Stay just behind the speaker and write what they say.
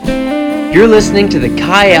You're listening to the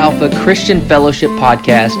Chi Alpha Christian Fellowship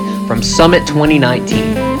Podcast from Summit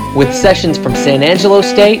 2019, with sessions from San Angelo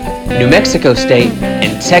State, New Mexico State,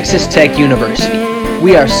 and Texas Tech University.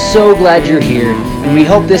 We are so glad you're here, and we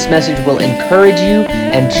hope this message will encourage you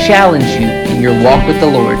and challenge you in your walk with the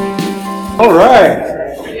Lord. All right.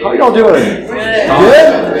 How y'all doing?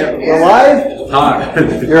 Good? You're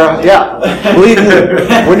alive? Yeah. Believe me,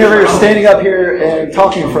 whenever you're standing up here and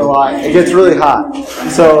talking for a lot, it gets really hot.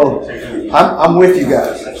 So I'm with you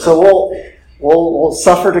guys. So we'll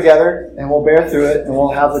suffer together and we'll bear through it and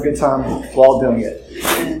we'll have a good time while doing it.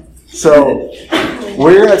 So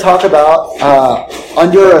we're going to talk about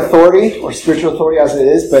under authority, or spiritual authority as it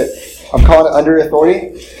is, but I'm calling it under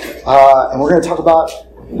authority. And we're going to talk about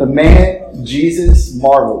the man Jesus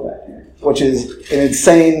marveled at, which is an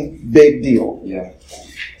insane big deal. Yeah.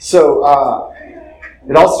 So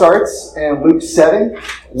it all starts in Luke 7,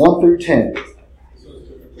 1 through 10.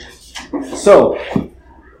 So,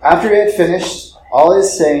 after he had finished all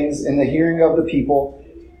his sayings in the hearing of the people,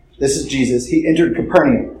 this is Jesus, he entered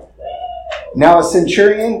Capernaum. Now a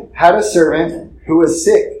centurion had a servant who was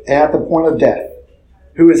sick and at the point of death,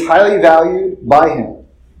 who was highly valued by him.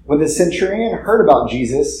 When the centurion heard about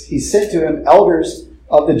Jesus, he sent to him elders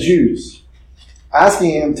of the Jews,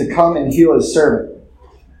 asking him to come and heal his servant.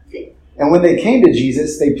 And when they came to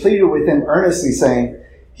Jesus, they pleaded with him earnestly, saying,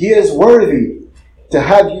 "He is worthy to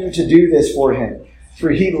have you to do this for him,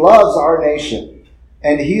 for he loves our nation,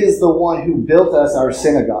 and he is the one who built us our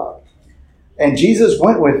synagogue." And Jesus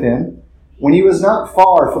went with him. When he was not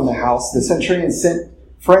far from the house, the centurion sent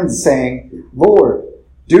friends, saying, "Lord,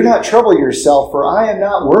 do not trouble yourself, for I am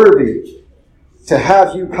not worthy to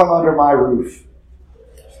have you come under my roof.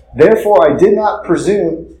 Therefore I did not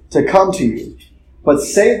presume to come to you, but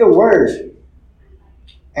say the word,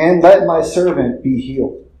 and let my servant be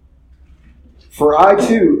healed. For I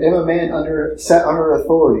too am a man set under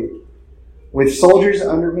authority, with soldiers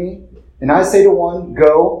under me, and I say to one,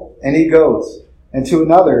 'Go,' and he goes, and to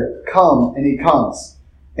another, 'Come,' and he comes,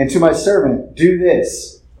 and to my servant, 'Do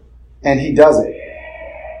this,' and he does it."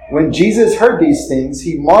 When Jesus heard these things,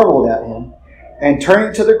 he marveled at him, and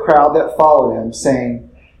turning to the crowd that followed him, saying,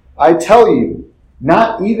 "I tell you,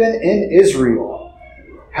 not even in Israel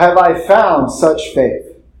have I found such faith."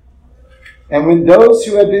 And when those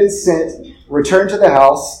who had been sent returned to the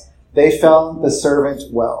house, they found the servant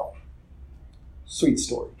well. Sweet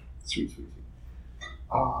story. Sweet.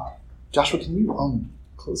 Joshua, can you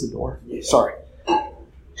close the door? Yeah. Sorry. I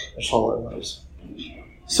saw it knows.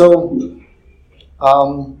 So,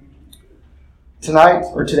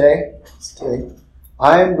 today,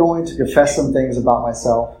 I am going to confess some things about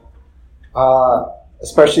myself,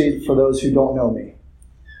 especially for those who don't know me.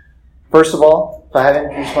 First of all, if I haven't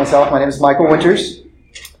introduced myself, my name is Michael Winters,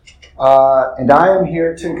 and I am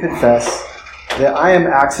here to confess that I am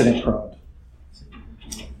accident prone.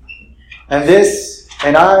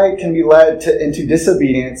 And I can be led into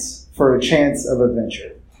disobedience for a chance of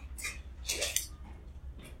adventure.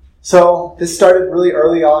 So, this started really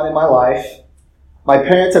early on in my life. My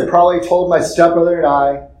parents had probably told my stepbrother and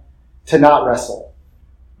I to not wrestle.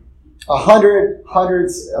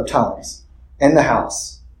 Hundreds of times in the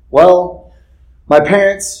house. Well, my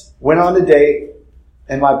parents went on a date,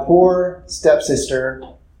 and my poor stepsister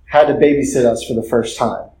had to babysit us for the first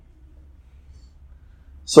time.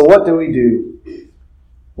 So what do?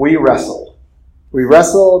 We wrestled. We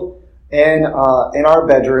wrestled in our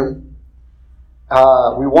bedroom.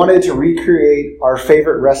 We wanted to recreate our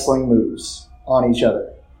favorite wrestling moves on each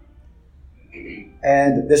other.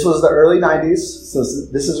 And this was the early 90s, so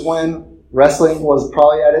this is when wrestling was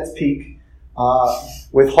probably at its peak,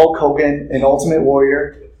 with Hulk Hogan and Ultimate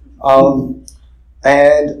Warrior.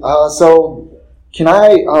 So can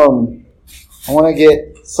I want to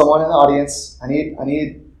get someone in the audience. I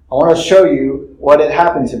want to show you what had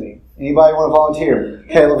happened to me. Anybody want to volunteer?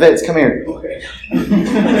 Okay, Levitz, come here. Okay.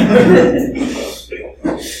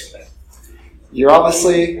 You're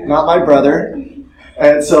obviously not my brother.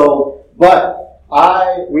 And so, but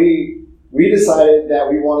we decided that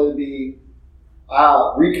we wanted to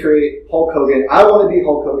recreate Hulk Hogan. I want to be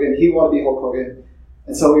Hulk Hogan. He wanted to be Hulk Hogan.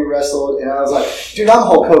 And so we wrestled, and I was like, "Dude, I'm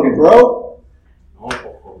Hulk Hogan, bro."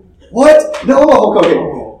 "What? No, I'm Hulk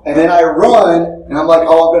Hogan." And then I run, and I'm like,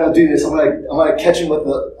 "Oh, I'm going to do this. I'm going to catch him with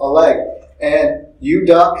a leg." And you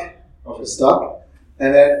duck, just duck,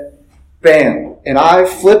 and then bam. And I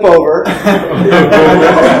flip over. And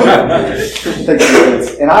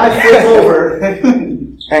I flip over,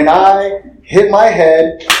 and I hit my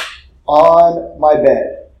head on my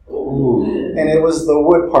bed. Ooh. And it was the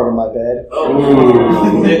wood part of my bed.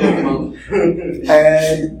 Ooh.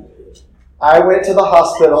 And I went to the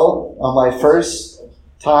hospital on my first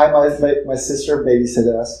time. My sister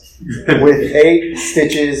babysitted us with 8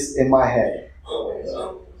 stitches in my head.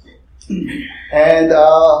 And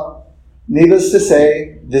needless to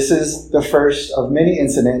say, this is the first of many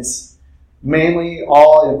incidents, mainly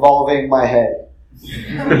all involving my head.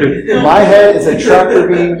 My head is a tractor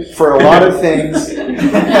beam for a lot of things,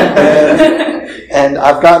 and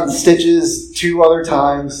I've gotten stitches 2 other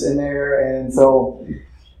times in there, and so,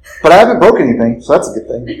 but I haven't broken anything, so that's a good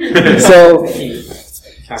thing.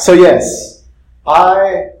 So yes,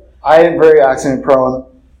 I am very accident prone,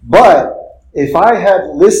 but if I had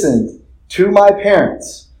listened to my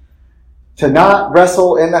parents to not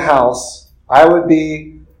wrestle in the house, I would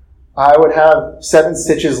have 7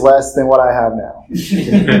 stitches less than what I have now.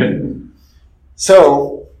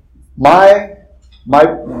 So my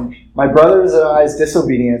brothers and I's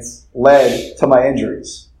disobedience led to my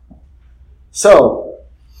injuries. So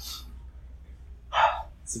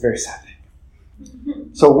it's a very sad thing.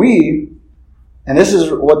 So and this is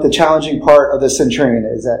what the challenging part of the centurion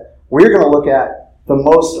is, that we're going to look at the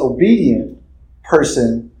most obedient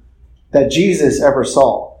person that Jesus ever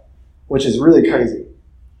saw, which is really crazy.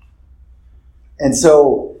 And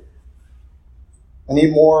so I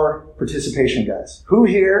need more participation, guys. Who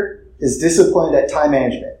here is disciplined at time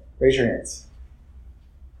management? Raise your hands.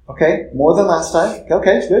 Okay, more than last time.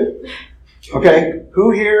 Okay, good. Okay,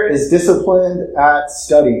 who here is disciplined at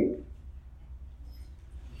studying?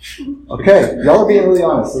 Okay, y'all are being really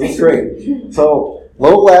honest, so that's great. So, a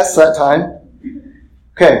little less that time.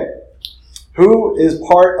 Okay, who is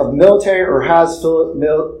part of military or has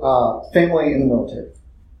family in the military?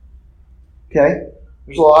 Okay,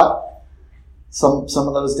 there's a lot. Some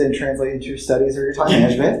of those didn't translate into your studies or your time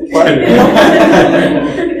management, but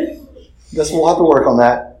guess we'll have to work on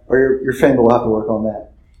that, or your family will have to work on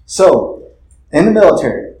that. So, in the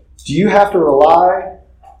military, do you have to rely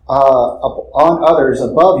on others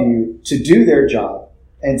above you to do their job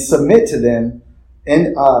and submit to them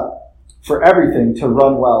for everything to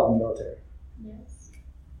run well in the military? Yes.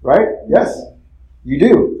 Right? Yes, you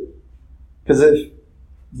do. Because if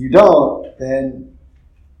you don't, then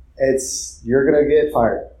you're going to get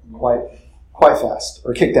fired quite fast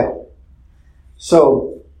or kicked out.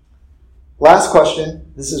 So, last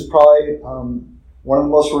question. This is probably one of the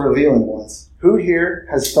most revealing ones. Who here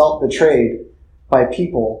has felt betrayed by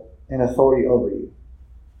people in authority over you?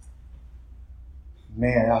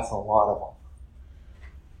 Man, that's a lot of them.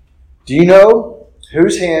 Do you know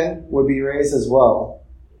whose hand would be raised as well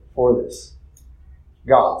for this?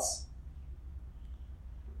 God's.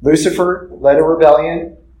 Lucifer led a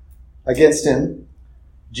rebellion against him.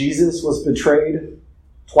 Jesus was betrayed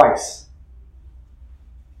twice.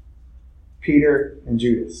 Peter and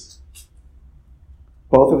Judas.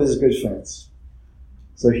 Both of his good friends.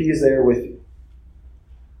 So he is there with you.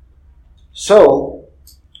 So,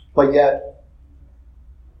 but yet,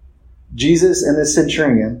 Jesus and the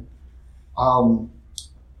centurion,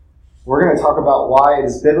 we're going to talk about why it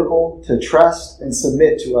is biblical to trust and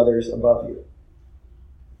submit to others above you.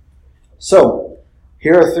 So,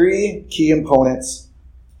 here are 3 key components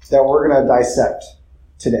that we're going to dissect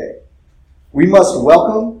today. We must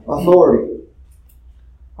welcome authority.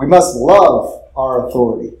 We must love our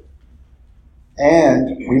authority.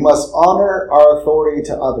 And we must honor our authority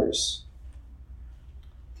to others.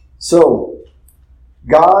 So,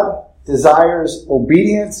 God desires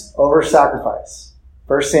obedience over sacrifice.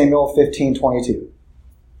 1 Samuel 15:22.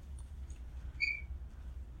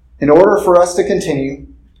 In order for us to continue,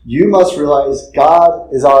 you must realize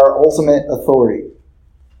God is our ultimate authority,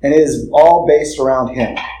 and it is all based around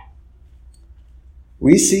Him.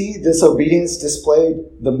 We see disobedience displayed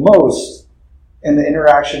the most in the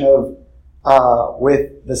interaction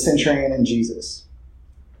with the centurion and Jesus.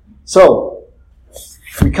 So,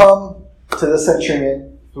 we come to the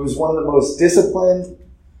centurion, who is one of the most disciplined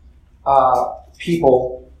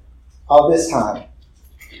people of this time.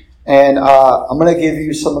 And I'm going to give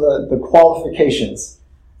you some of the qualifications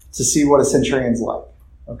to see what a centurion's like.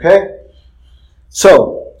 Okay?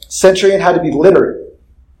 So, centurion had to be literate.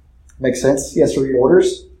 Makes sense. He has to read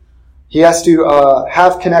orders. He has to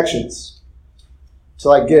have connections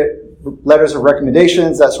to get letters of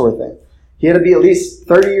recommendations, that sort of thing. He had to be at least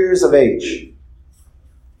 30 years of age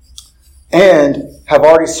and have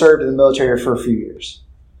already served in the military for a few years.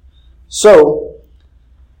 So,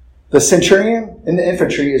 the centurion in the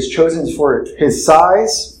infantry is chosen for his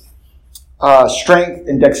size, strength,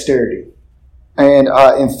 and dexterity, and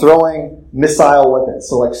in throwing missile weapons,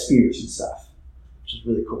 so like spears and stuff, which is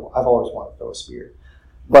really cool. I've always wanted to throw a spear,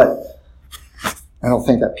 but I don't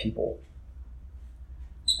think that people.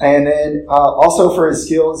 And then also for his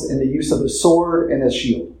skills in the use of the sword and the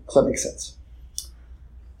shield. Does that make sense?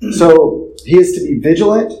 So he is to be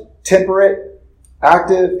vigilant, temperate,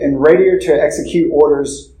 active, and readier to execute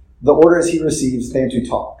the orders he receives than to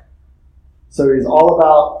talk. So he's all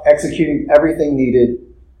about executing everything needed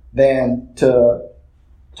than to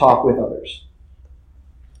talk with others.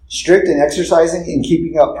 Strict in exercising and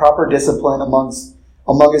keeping up proper discipline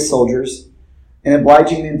among his soldiers, and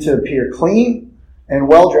obliging them to appear clean and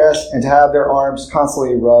well-dressed and to have their arms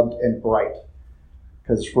constantly rubbed and bright,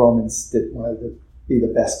 because Romans didn't want to be the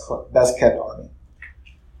best kept army.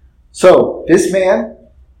 So this man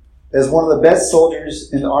is one of the best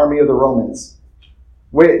soldiers in the army of the Romans,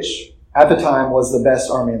 which at the time was the best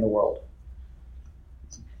army in the world.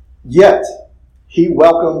 Yet he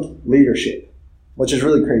welcomed leadership, which is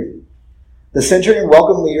really crazy. The centurion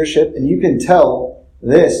welcomed leadership, and you can tell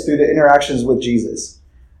this through the interactions with Jesus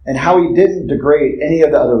and how he didn't degrade any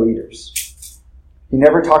of the other leaders. He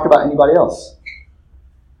never talked about anybody else.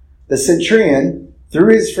 The centurion,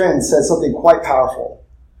 through his friends, said something quite powerful.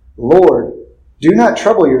 Lord, do not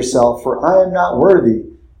trouble yourself, for I am not worthy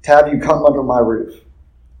to have you come under my roof.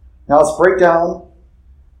 Now let's break down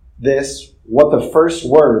what the first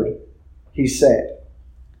word he said.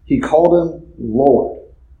 He called him Lord.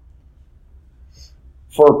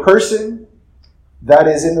 For a person that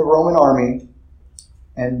is in the Roman army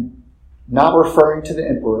and not referring to the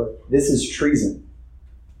emperor, this is treason.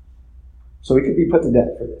 So he could be put to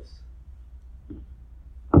death for this.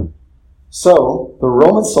 So the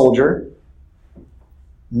Roman soldier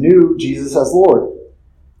knew Jesus as Lord,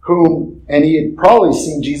 and he had probably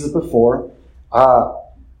seen Jesus before,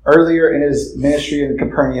 earlier in his ministry in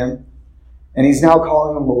Capernaum, and he's now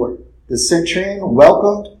calling him Lord. The centurion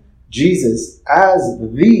welcomed Jesus as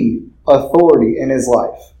the authority in his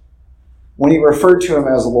life when he referred to him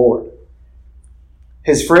as Lord.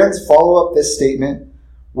 His friends follow up this statement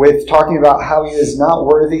with talking about how he is not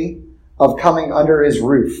worthy of coming under his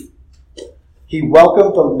roof. He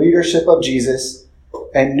welcomed the leadership of Jesus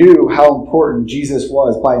and knew how important Jesus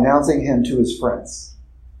was by announcing him to his friends.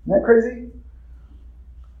 Isn't that crazy?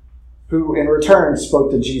 Who in return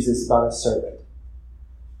spoke to Jesus about his servant.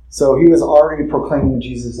 So he was already proclaiming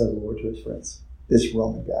Jesus as Lord to his friends, this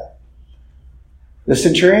Roman guy. The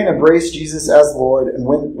centurion embraced Jesus as Lord, and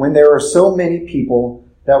when there were so many people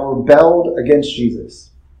that rebelled against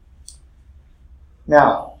Jesus.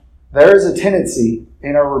 Now, there is a tendency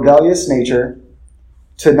in our rebellious nature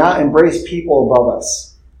to not embrace people above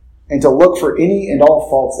us and to look for any and all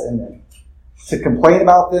faults in them, to complain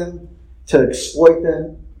about them, to exploit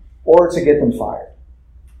them, or to get them fired.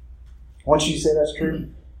 Won't you say that's true?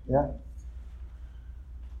 Yeah?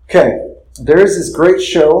 Okay, there is this great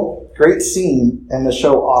scene in the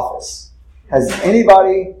show Office. Has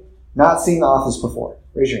anybody not seen The Office before?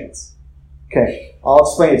 Raise your hands. Okay, I'll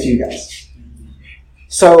explain it to you guys.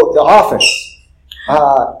 So, The Office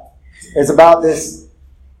is about this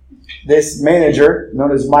manager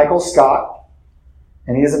known as Michael Scott,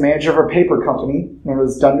 and he is a manager of a paper company known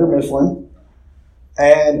as Dunder Mifflin.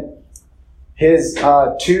 And his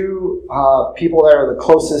two people that are the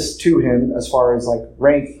closest to him as far as like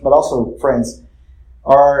rank, but also friends,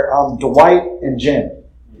 are Dwight and Jim.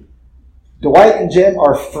 Dwight and Jim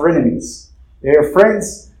are frenemies. They are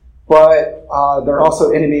friends, but they're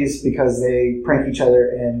also enemies because they prank each other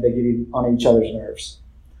and they get on each other's nerves.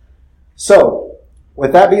 So,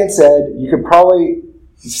 with that being said, you could probably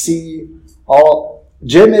see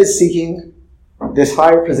Jim is seeking this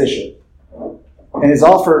higher position and is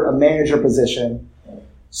offered a manager position.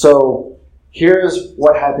 So here's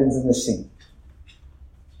what happens in this scene.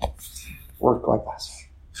 Work like last week.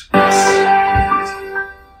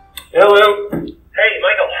 Hello. Hey,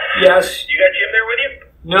 Michael. Yes. You got Jim there with you?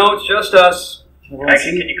 No, it's just us.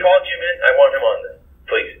 Actually, can you call Jim in? I want him on this,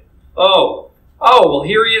 please. Oh, well,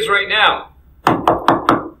 here he is right now.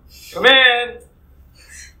 Come in.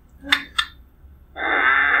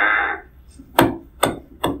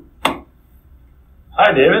 Hi,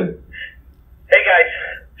 David. Hey, guys.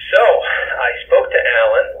 So, I spoke to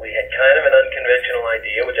Alan. We had kind of an unconventional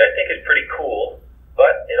idea, which I think is pretty cool,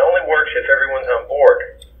 but it only works if everyone's on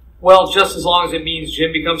board. Well, just as long as it means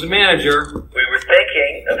Jim becomes a manager. We were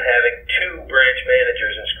thinking of having 2 branch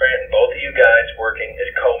managers in Scranton, both of you guys working as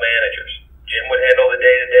co-managers. Jim would handle the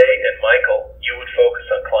day-to-day, and Michael, you would focus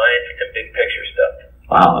on clients and big picture stuff.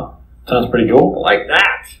 Wow, sounds pretty cool. I like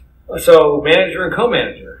that. So, manager and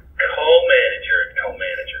co-manager. Co-manager and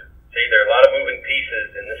co-manager. See, there are a lot of moving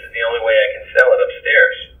pieces, and this is the only way I can sell it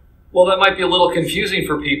upstairs. Well, that might be a little confusing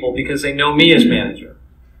for people because they know me as manager.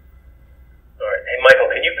 All right. Hey, Michael,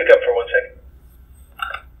 can you pick up for 1 second?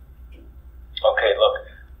 Okay, look.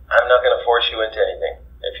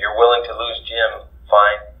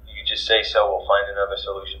 just say so, we'll find another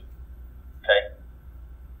solution. Okay?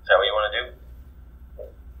 Is that what you want to do?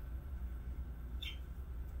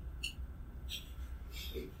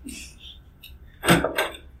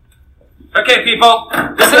 Okay, people,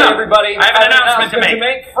 listen up, everybody. I have an announcement to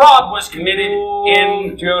make. Fraud was committed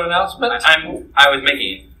in. Do you have an announcement? I was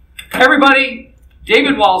making it. Everybody,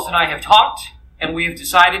 David Wallace and I have talked, and we have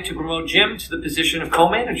decided to promote Jim to the position of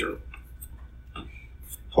co-manager.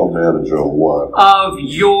 Co-manager of what? Of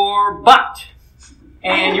your butt.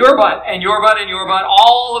 And your butt, and your butt, and your butt.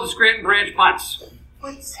 All of the Scranton Branch butts.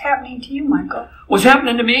 What's happening to you, Michael? What's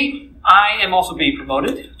happening to me? I am also being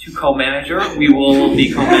promoted to co-manager. We will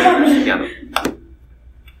be co-managers together.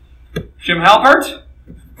 Jim Halpert,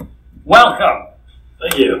 welcome.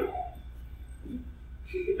 Thank you.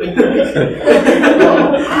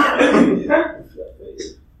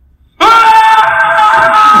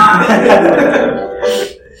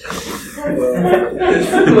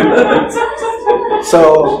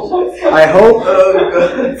 So, I hope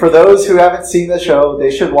for those who haven't seen the show, they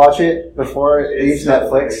should watch it before it leaves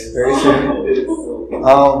Netflix very soon.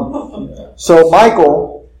 So,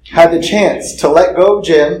 Michael had the chance to let go of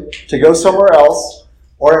Jim to go somewhere else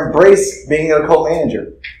or embrace being a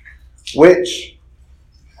co-manager, which,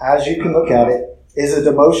 as you can look at it, is a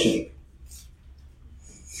demotion.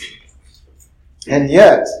 And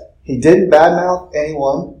yet, he didn't badmouth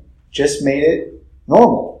anyone, just made it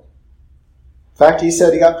normal. In fact, he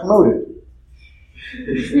said he got promoted.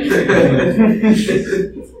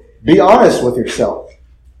 Be honest with yourself.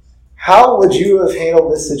 How would you have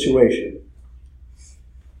handled this situation?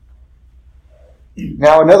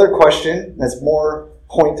 Now, another question that's more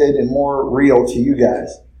pointed and more real to you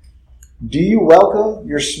guys. Do you welcome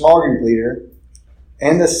your small group leader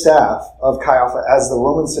and the staff of Chi Alpha as the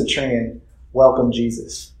Roman centurion welcomed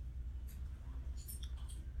Jesus?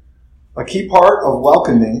 A key part of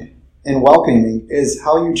welcoming is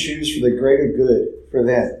how you choose for the greater good for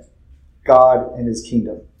them, God and His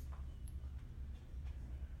kingdom.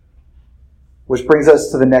 Which brings us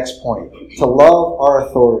to the next point, to love our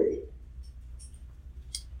authority.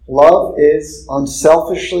 Love is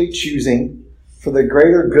unselfishly choosing for the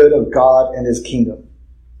greater good of God and His kingdom.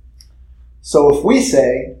 So if we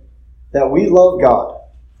say that we love God,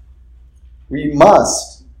 we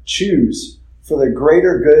must choose for the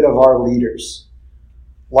greater good of our leaders,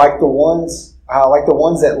 like the ones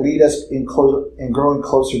that lead us in growing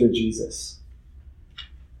closer to Jesus.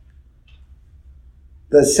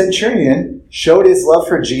 The centurion showed his love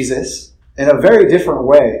for Jesus in a very different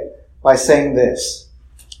way by saying this: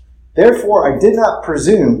 "Therefore I did not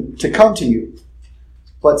presume to come to you,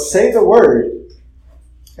 but say the word,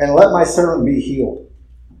 and let my servant be healed.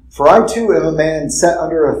 For I too am a man set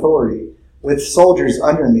under authority, with soldiers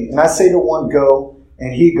under me. And I say to one, go,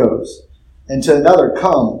 and he goes. And to another,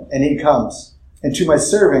 come, and he comes. And to my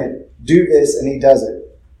servant, do this, and he does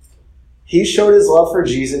it." He showed his love for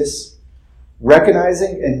Jesus,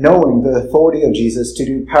 recognizing and knowing the authority of Jesus to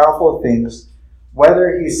do powerful things,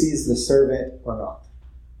 whether he sees the servant or not.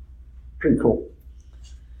 Pretty cool.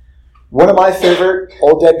 One of my favorite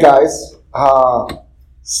old dead guys,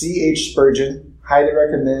 C.H. Spurgeon, highly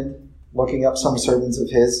recommend looking up some sermons of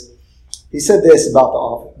his. He said this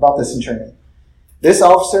about the centurion. "This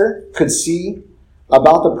officer could see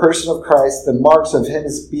about the person of Christ the marks of him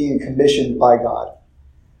as being commissioned by God.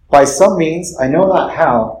 By some means, I know not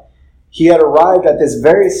how, he had arrived at this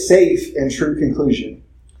very safe and true conclusion,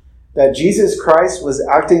 that Jesus Christ was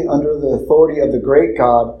acting under the authority of the great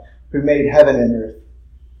God who made heaven and earth.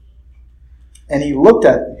 And he looked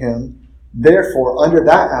at him, therefore, under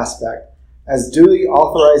that aspect, as duly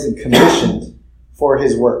authorized and commissioned for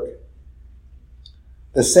his work.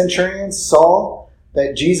 The centurion saw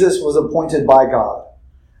that Jesus was appointed by God,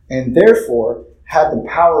 and therefore had the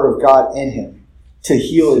power of God in him to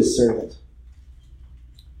heal his servant.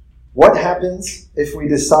 What happens if we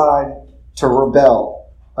decide to rebel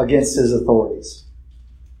against his authorities?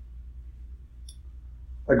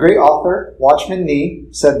 A great author, Watchman Nee,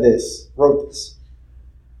 wrote this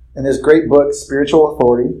in his great book, Spiritual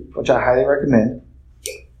Authority, which I highly recommend.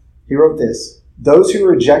 He wrote this: "Those who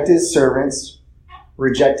reject his servants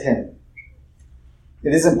reject him.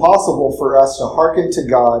 It is impossible for us to hearken to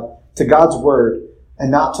God's word, and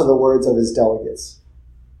not to the words of his delegates.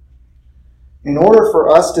 In order for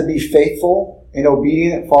us to be faithful and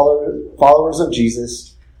obedient followers of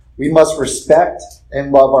Jesus, we must respect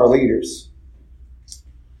and love our leaders."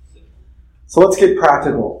 So let's get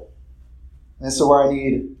practical. This is where I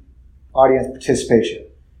need audience participation.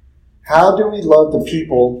 How do we love the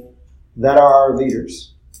people that are our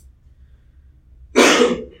leaders?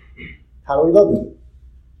 How do we love them?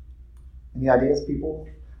 Any ideas, people?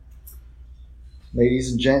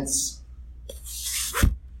 Ladies and gents.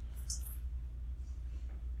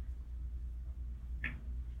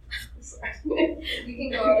 We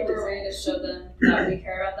can go out of our way to show them that we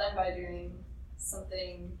care about them by doing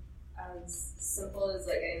something as simple as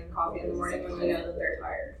like getting them coffee in the morning when we know that they're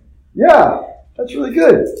tired. Yeah, that's really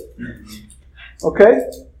good. Okay,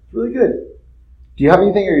 really good. Do you have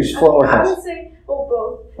anything, or are you just flowing with I us? would say,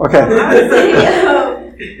 both. Okay. I would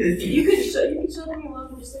say, you can show them you love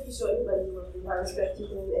them just like you show anybody you love them by respecting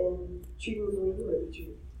them and treating them the way you want to be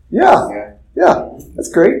treated. Yeah, that's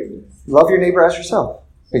great. Love your neighbor as yourself,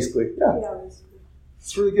 basically. Yeah,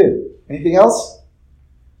 it's really good. Anything else?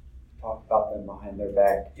 Talk about them behind their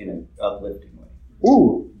back in an uplifting way.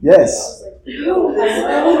 Ooh, yes. Yeah.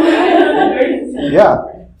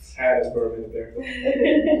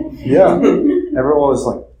 Yeah. Everyone was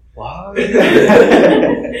like, what?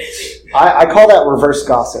 I call that reverse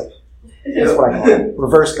gossip. That's what I call it.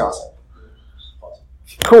 Reverse gossip.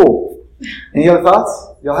 Cool. Any other thoughts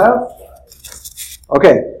y'all have?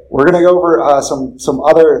 Okay, we're going to go over some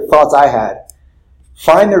other thoughts I had.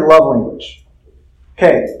 Find their love language.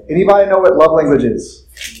 Okay, anybody know what love language is?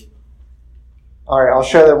 All right, I'll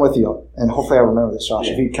share them with you, and hopefully I remember this, Josh,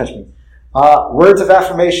 if you catch me. Words of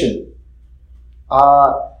affirmation,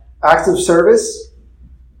 acts of service,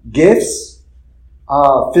 gifts,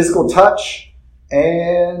 physical touch,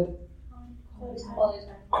 and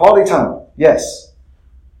quality time. Yes.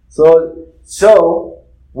 So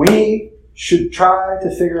we should try to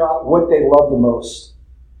figure out what they love the most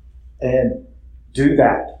and do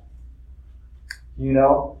that. You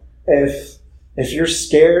know, if you're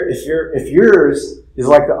scared, if yours is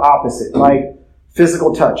like the opposite, like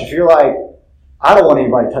physical touch. If you're like, I don't want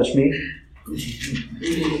anybody to touch me,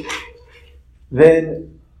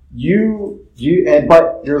 then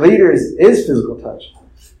but your leader is physical touch,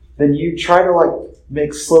 then you try to like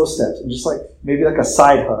make slow steps and just like maybe like a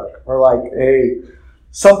side hug or like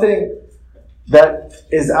something that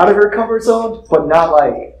is out of your comfort zone, but not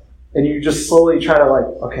like, and you just slowly try to like,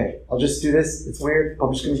 okay, I'll just do this. It's weird.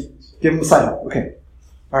 I'm just going to give him a side hug. Okay.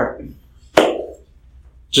 All right.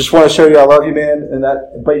 Just want to show you I love you, man.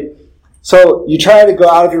 So you try to go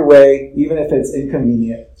out of your way, even if it's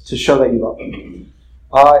inconvenient, to show that you love them.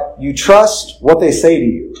 You trust what they say to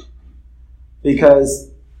you, because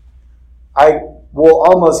I will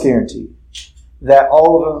almost guarantee that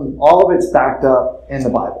all of it's backed up in the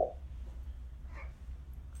Bible.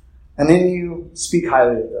 And then you speak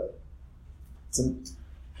highly of them. That's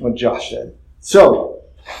what Josh said. So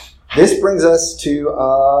this brings us to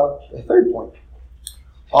the third point.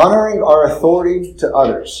 Honoring our authority to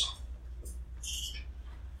others.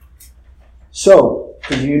 So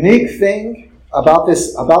the unique thing about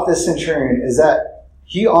this centurion is that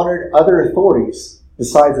he honored other authorities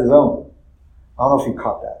besides his own. I don't know if you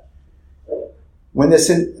caught that. When this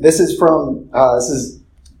is in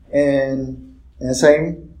the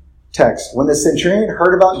same text. When the centurion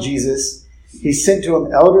heard about Jesus, he sent to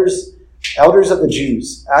him elders of the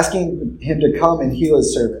Jews, asking him to come and heal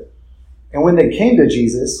his servant. And when they came to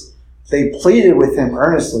Jesus, they pleaded with him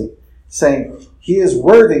earnestly, saying, "He is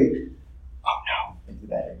worthy."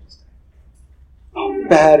 Oh no,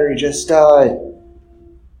 battery just died.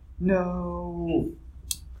 No.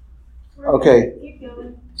 Okay.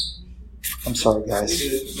 I'm sorry, guys.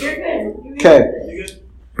 You're good. Okay.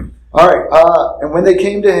 All right. And when they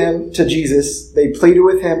came to Jesus, they pleaded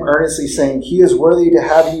with him earnestly, saying, "He is worthy to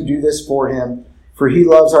have you do this for him, for he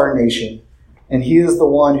loves our nation, and he is the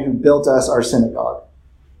one who built us our synagogue."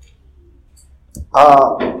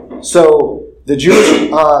 So the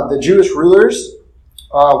Jewish rulers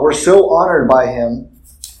were so honored by him,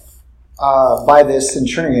 by this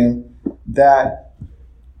centurion,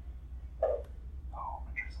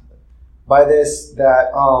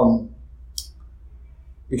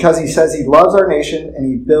 because he says he loves our nation and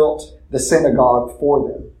he built the synagogue for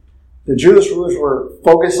them. The Jewish rulers were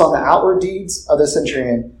focused on the outward deeds of the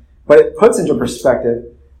centurion, but it puts into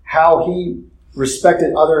perspective how he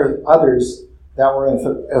respected others that were in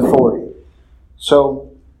authority.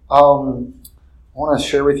 So I want to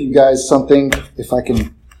share with you guys something, if I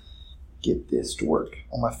can get this to work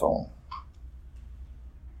on my phone.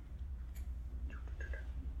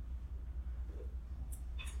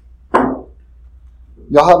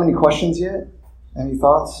 Y'all have any questions yet? Any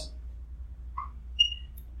thoughts?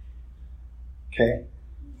 Okay.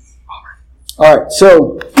 All right.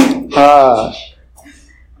 So, huh?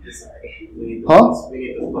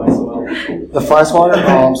 The fly swatter?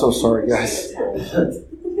 Oh, I'm so sorry, guys. I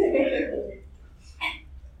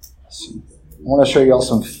want to show y'all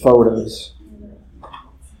some photos.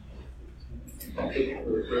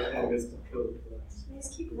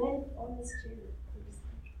 Man, on this chair.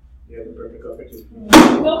 Yeah, the perfect opportunity.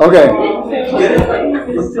 Okay.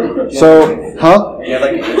 So, huh? Yeah,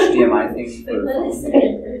 like an HDMI thing for.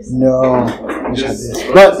 No.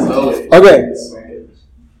 But, okay.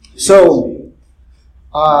 So,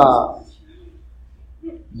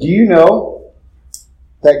 do you know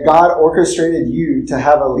that God orchestrated you to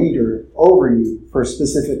have a leader over you for a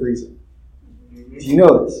specific reason? Do you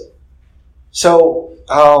know this? So,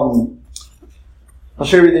 I'll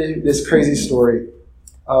share with you this crazy story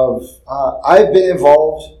of I've been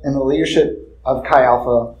involved in the leadership of Chi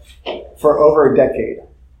Alpha for over a decade.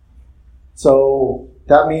 So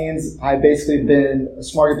that means I've basically been a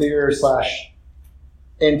smart group leader /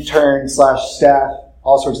 intern / staff,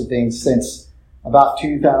 all sorts of things since about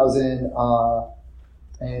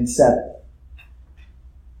 2007.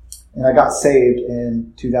 And I got saved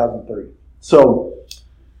in 2003. So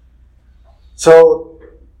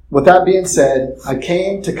with that being said, I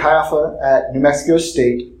came to Chi Alpha at New Mexico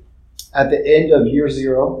State at the end of year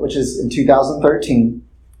 0, which is in 2013,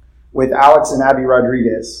 with Alex and Abby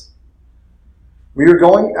Rodriguez. We were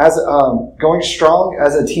going strong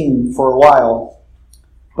as a team for a while,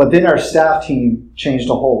 but then our staff team changed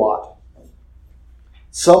a whole lot.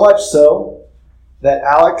 So much so that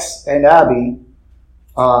Alex and Abby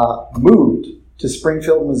moved to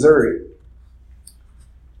Springfield, Missouri,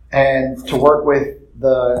 and to work with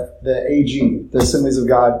the AG, the Assemblies of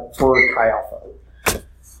God for Chi Alpha.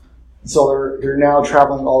 So they're now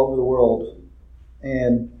traveling all over the world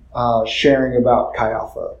and sharing about Chi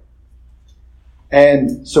Alpha.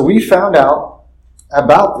 And so we found out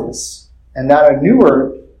about this, and that a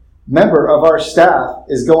newer member of our staff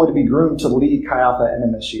is going to be groomed to lead Chi Alpha at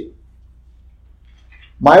NMSU.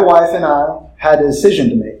 My wife and I had a decision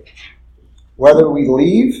to make, whether we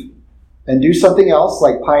leave and do something else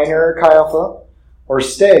like Pioneer Chi Alpha, or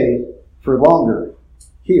stay for longer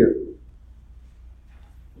here.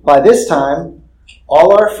 By this time,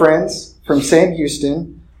 all our friends from Sam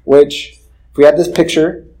Houston, which, if we had this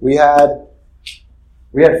picture, we had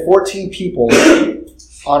 14 people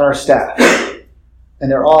on our staff, and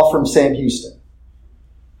they're all from Sam Houston.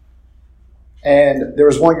 And there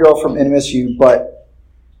was one girl from NMSU, but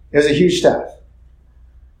it was a huge staff.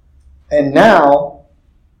 And now,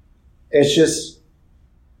 it's just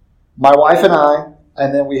my wife and I,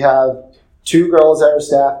 and then we have 2 girls at our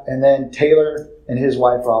staff, and then Taylor and his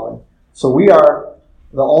wife, Robin. So we are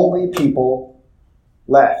the only people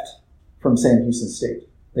left from Sam Houston State.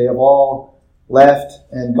 They have all left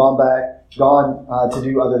and gone to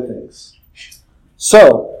do other things.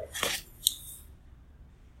 So,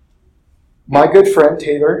 my good friend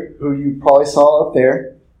Taylor, who you probably saw up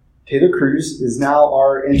there, Taylor Cruz, is now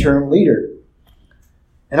our interim leader.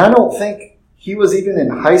 And I don't think he was even in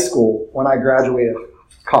high school when I graduated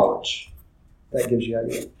college. That gives you an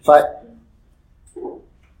idea.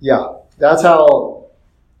 That's how,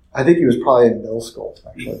 I think he was probably in middle school,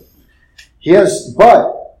 actually.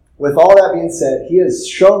 But with all that being said, he has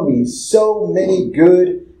shown me so many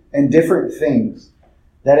good and different things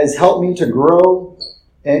that has helped me to grow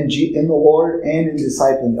in the Lord and in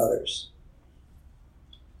discipling others.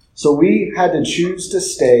 So we had to choose to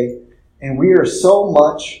stay, and we are so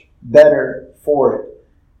much better for it,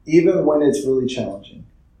 even when it's really challenging.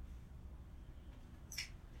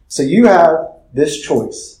 So you have this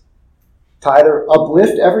choice to either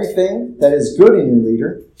uplift everything that is good in your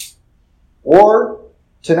leader, or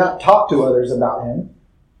to not talk to others about him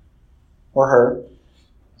or her,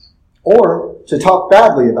 or to talk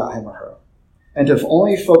badly about him or her, and to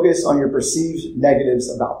only focus on your perceived negatives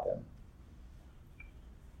about them.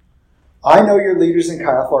 I know your leaders in Chi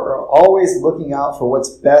Alpha are always looking out for what's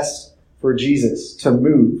best for Jesus to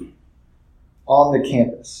move on the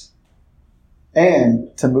campus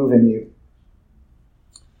and to move in you.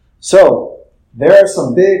 So, there are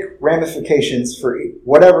some big ramifications for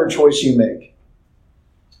whatever choice you make.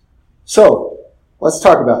 So, let's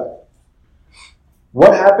talk about it.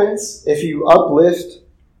 What happens if you uplift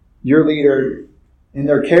your leader in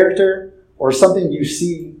their character or something you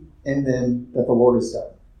see in them that the Lord has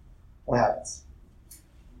done? What happens?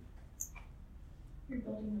 You're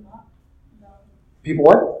building them up. People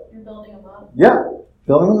what? You're building them up. Yeah,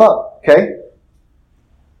 building them up. Okay.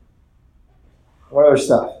 What other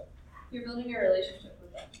stuff? You're building a relationship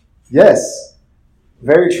with them. Yes.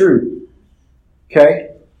 Very true. Okay.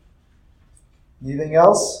 Anything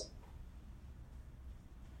else?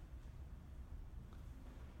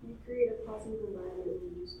 You create a positive environment when you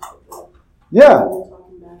do something. Yeah. And then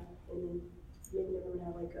talking back and then making everyone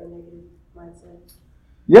have like a negative mindset.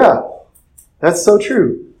 Yeah. That's so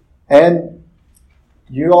true. And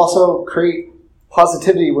you also create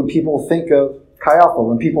positivity when people think of Chi Alpha,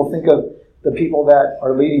 when people think of the people that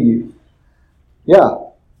are leading you. Yeah.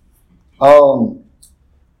 I'll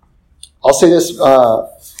say this for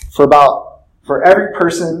every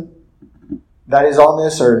person that is on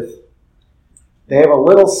this earth, they have a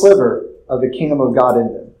little sliver of the kingdom of God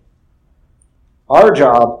in them. Our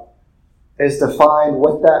job is to find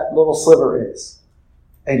what that little sliver is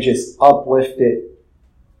and just uplift it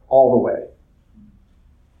all the way.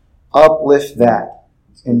 Uplift that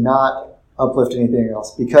and not uplift anything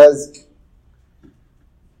else,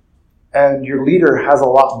 and your leader has a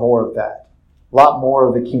lot more of that, a lot more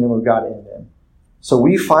of the kingdom of God in them. So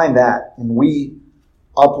we find that and we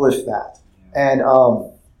uplift that. And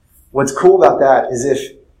what's cool about that is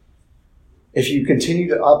if you continue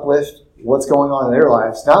to uplift what's going on in their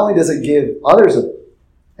lives, not only does it give others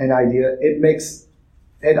an idea,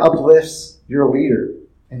 it uplifts your leader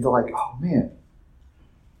into like, oh man,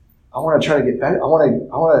 I want to try to get better. I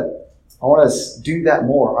want to do that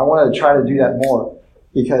more. I want to try to do that more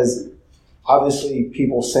because obviously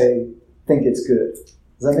people think it's good.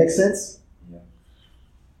 Does that make sense? Yeah.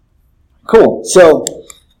 Cool. So,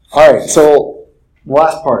 all right. So,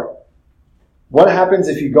 last part. What happens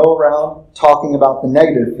if you go around talking about the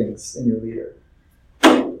negative things in your leader?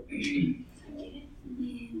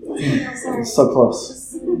 So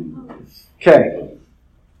close. Okay.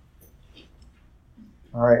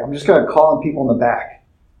 All right. I'm just going to call on people in the back.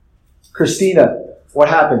 Christina, what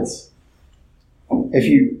happens if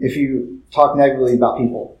you talk negatively about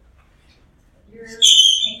people? You're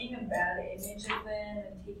painting a bad image of them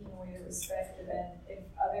and taking away the respect of them. If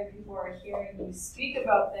other people are hearing you speak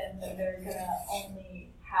about them, then they're gonna only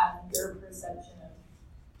have your perception of,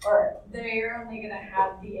 or they're only gonna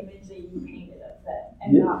have the image that you painted of them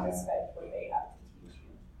and not respect what they have to teach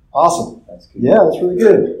you. Awesome. That's good. Yeah, that's really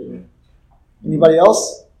good. Anybody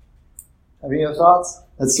else have any other thoughts?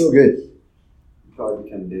 That's so good. You probably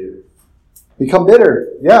become bitter. Become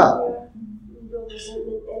bitter. Yeah. You build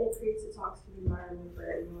resentment, and it creates a toxic environment for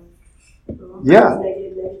everyone. Yeah.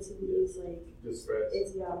 Negativity is like Just spreads.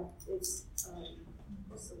 it's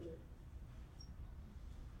what's the word?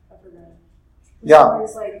 I forgot. Yeah.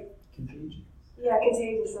 It's like Contagious. yeah,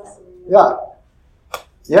 contagious. That's the word. Yeah.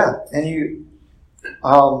 Yeah. And you,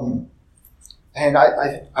 and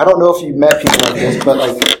I don't know if you've met people like this, but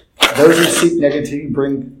like those who seek negativity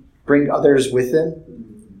bring others with them.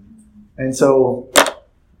 And so,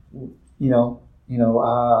 wow,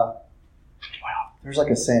 there's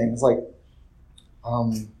like a saying. It's like,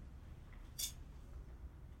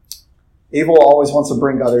 evil always wants to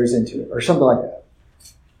bring others into it, or something like that.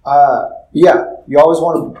 Yeah, you always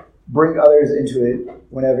want to bring others into it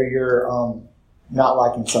whenever you're not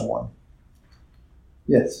liking someone.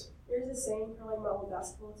 Yes. There's a saying for like my old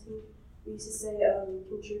basketball team. We used to say,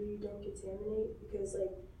 contribute, don't contaminate, because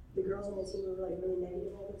like the girls on the team were like really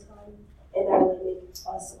negative all the time, and that would make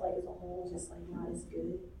us like as a whole just like not as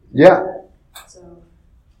good. Yeah. So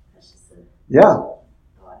that's just a thought.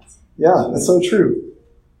 Yeah, that's so true.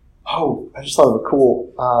 Oh, I just thought of a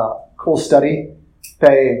cool study.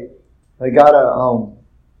 They got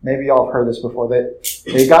maybe y'all have heard this before.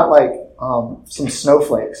 They got like some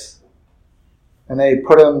snowflakes, and they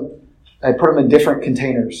put them in different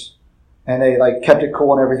containers, and they like kept it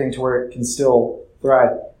cool and everything to where it can still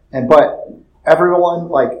thrive. But everyone,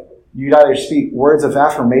 like, you'd either speak words of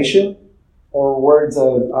affirmation or words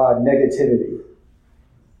of negativity.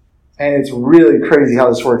 And it's really crazy how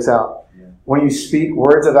this works out. Yeah. When you speak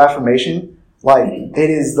words of affirmation, like, it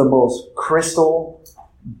is the most crystal,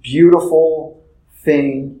 beautiful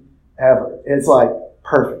thing ever. It's like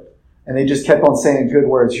perfect. And they just kept on saying good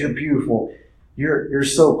words. You're beautiful. You're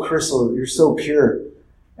so crystal. You're so pure.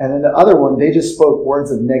 And then the other one, they just spoke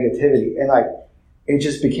words of negativity. And like, it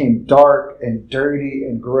just became dark and dirty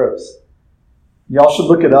and gross. Y'all should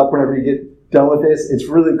look it up whenever you get done with this. It's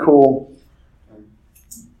really cool.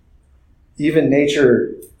 Even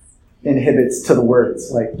nature inhibits to the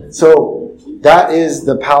words. So that is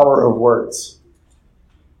the power of words.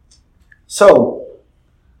 So,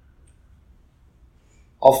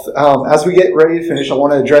 as we get ready to finish, I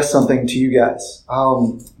want to address something to you guys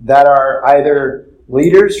that are either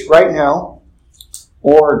leaders right now,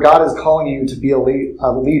 or God is calling you to be a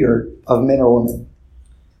leader of men or women.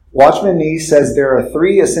 Watchman Nee says there are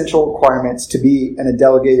 3 essential requirements to be in a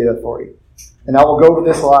delegated authority. And I will go over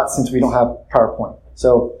this a lot since we don't have PowerPoint.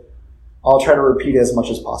 So I'll try to repeat it as much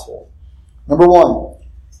as possible. Number 1,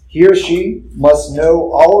 he or she must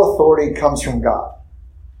know all authority comes from God.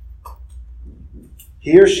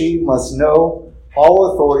 He or she must know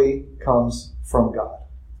all authority comes from God.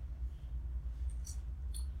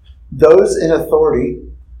 Those in authority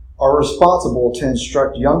are responsible to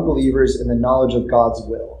instruct young believers in the knowledge of God's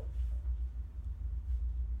will.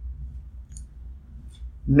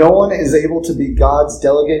 No one is able to be God's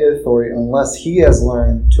delegated authority unless he has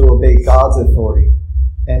learned to obey God's authority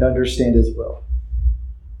and understand his will.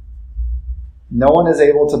 No one is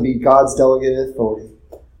able to be God's delegated authority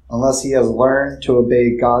unless he has learned to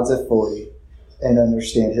obey God's authority and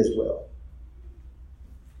understand his will.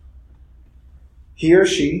 He or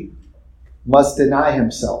she must deny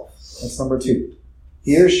himself. That's number 2.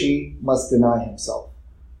 He or she must deny himself.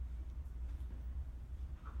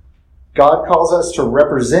 God calls us to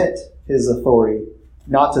represent his authority,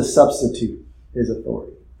 not to substitute his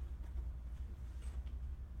authority.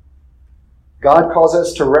 God calls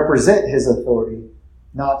us to represent his authority,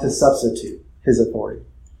 not to substitute his authority.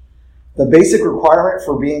 The basic requirement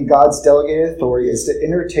for being God's delegated authority is to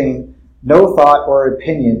entertain no thought or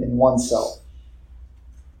opinion in oneself.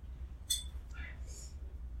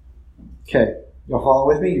 Okay, y'all follow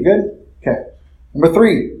with me? You good? Okay. Number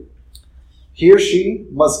 3. He or she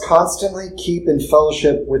must constantly keep in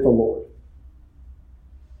fellowship with the Lord.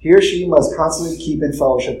 He or she must constantly keep in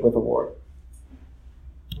fellowship with the Lord.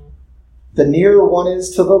 The nearer one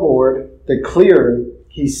is to the Lord, the clearer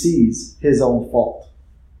he sees his own fault.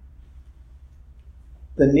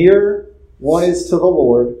 The nearer one is to the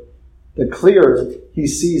Lord, the clearer he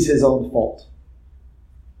sees his own fault.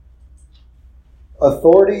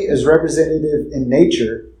 Authority is representative in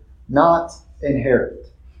nature, not inherent.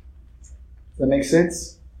 Does that make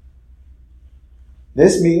sense?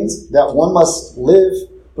 This means that one must live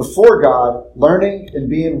before God, learning and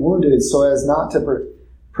being wounded so as not to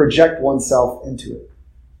project oneself into it.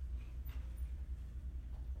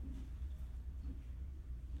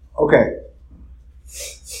 Okay.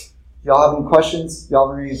 Y'all have any questions?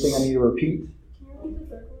 Y'all have anything I need to repeat? Can you repeat the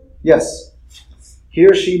third one? Yes. He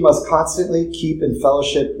or she must constantly keep in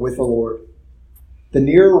fellowship with the Lord. The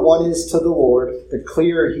nearer one is to the Lord, the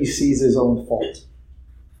clearer he sees his own fault.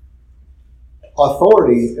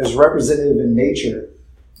 Authority is representative in nature,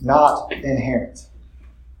 not inherent.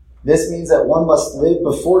 This means that one must live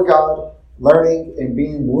before God, learning and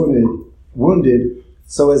being wounded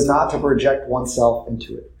so as not to project oneself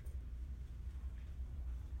into it.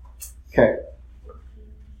 Okay.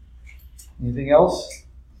 Anything else?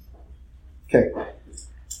 Okay.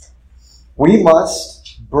 We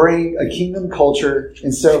must bring a kingdom culture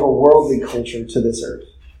instead of a worldly culture to this earth.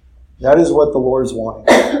 That is what the Lord's wanting.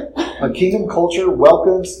 A kingdom culture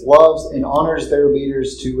welcomes, loves, and honors their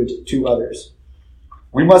leaders to others.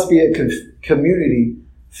 We must be a community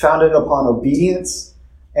founded upon obedience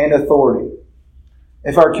and authority.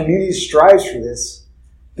 If our community strives for this,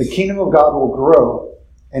 the kingdom of God will grow,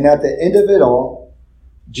 and at the end of it all,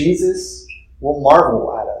 Jesus will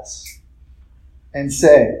marvel at us and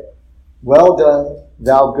say, "Well done,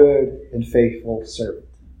 thou good and faithful servant."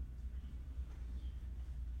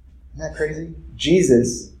 Isn't that crazy?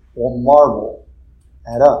 Jesus will marvel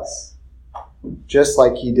at us, just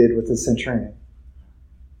like he did with the centurion.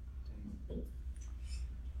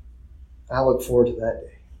 I look forward to that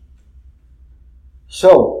day.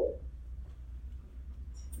 So,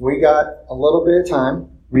 we got a little bit of time.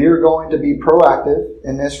 We are going to be proactive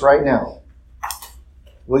in this right now.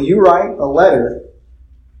 Will you write a letter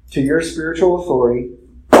to your spiritual authority,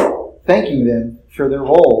 thanking them for their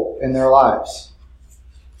role in their lives?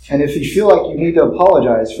 And if you feel like you need to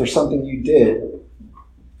apologize for something you did,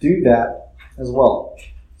 do that as well.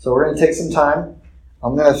 So we're going to take some time.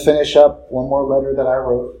 I'm going to finish up one more letter that I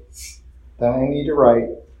wrote that I need to write.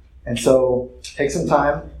 And so take some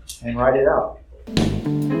time and write it out.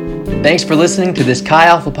 Thanks for listening to this Chi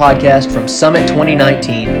Alpha podcast from Summit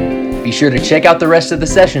 2019. Be sure to check out the rest of the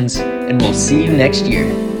sessions, and we'll see you next year.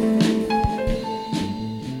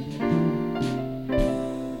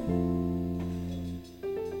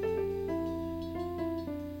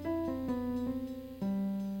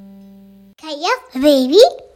 Chi Alpha, baby.